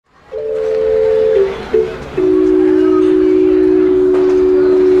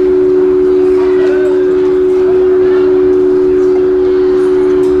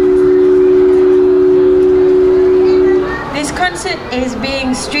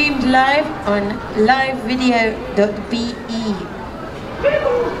streamed live on livevideo.be.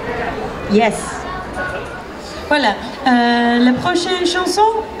 Yes. Voilà. La prochaine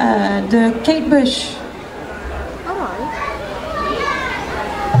chanson de Kate Bush.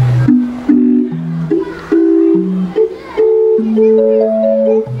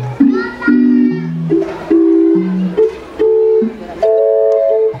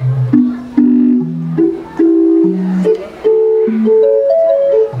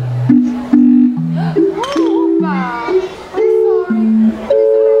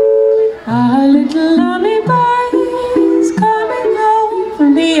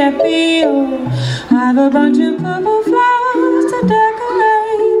 I have a bunch of purple flowers to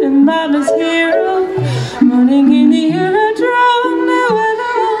decorate, and Mama's hero running in the aerodrome. The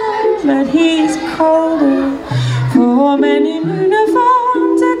weather warm, but he's colder. 4 men in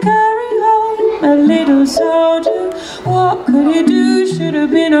uniform to carry home a little soldier. What could he do? Should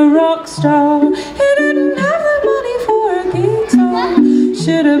have been a rock star. He didn't have the money for a guitar.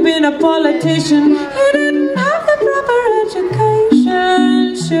 Should have been a politician. He didn't have the proper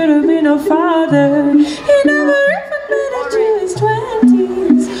education. Should have been a father. He never even made it to his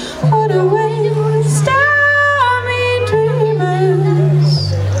 20s. What a waste, starry dreamers.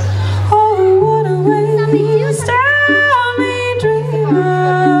 Oh, what a waste, starry dreamers.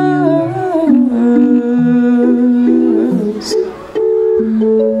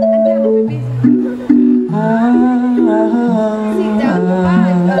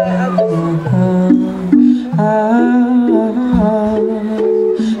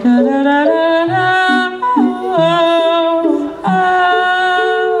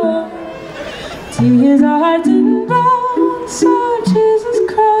 Tears I didn't born, so Jesus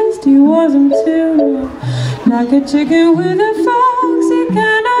Christ, he wasn't too. Like a chicken with a fox, he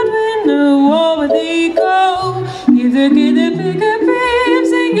cannot win the war with ego. Give the kid the bigger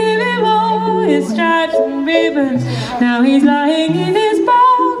bibs and give him all his stripes and ribbons. Now he's lying in his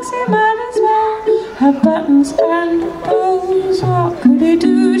box, he might as well have buttons and bows. What could he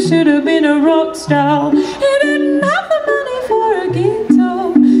do? Should have been a rock star. He didn't have the money for a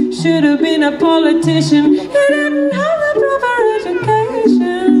guitar. Should have been a politician. He didn't have the proper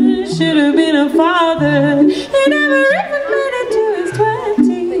education. Should have been a father. He never even made it to his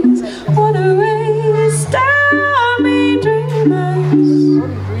 20s. What a waste, starry dreamers.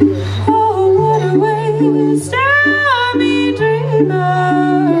 Oh, what a waste, starry dreamers.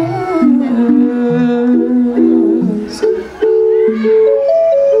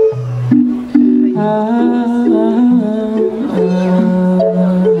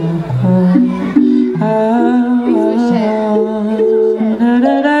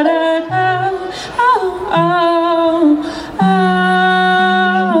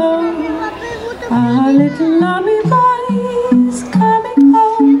 Little army boys coming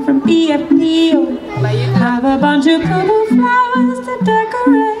home from Apéros. Have a bunch of purple flowers to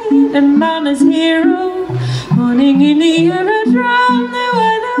decorate, and Mama's hero morning in the aerodrome. The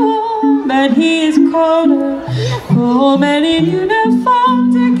weather warm, but he is colder. 4 men in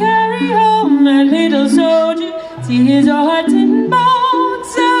uniform to carry home a little soldier. See his heart in bones,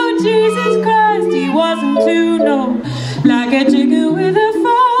 so Jesus Christ, he wasn't too no. Like a chicken with a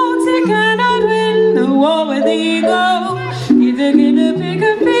fox, he cannot win the war with ego. Give the kid a pick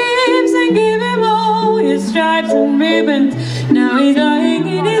of bibs and give him all his stripes and ribbons. Now he's lying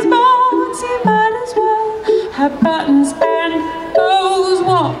in his box, he might as well have buttons and bows.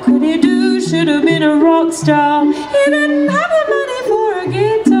 What could he do? Should have been a rock star. He didn't have the money for a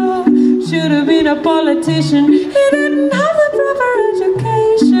guitar. Should have been a politician. He didn't have the proper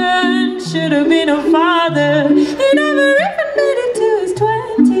education. Should have been a father. He never even made it to his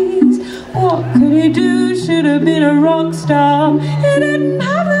 20s. What could he do? Should have been a rock star. He didn't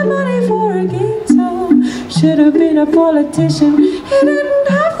have the money for a guitar. Should have been a politician. He didn't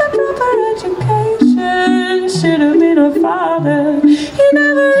have the proper education. Should have been a father. He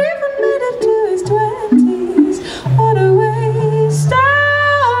never even made it to his 20s. What a waste,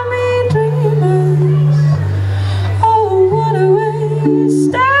 starry dreamers. Oh, what a waste,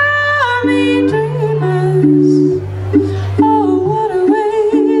 starry dreamers. Oh, what a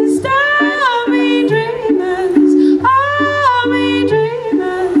waste, starry dreamers. Army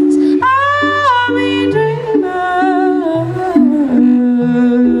dreamers, army dreamers.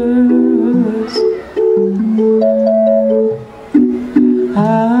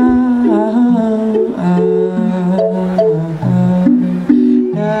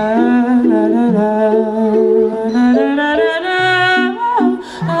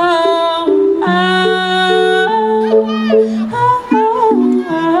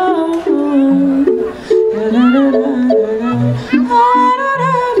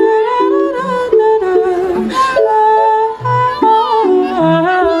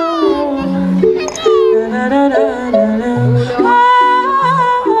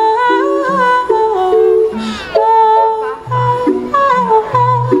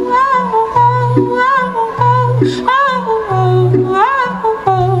 oh,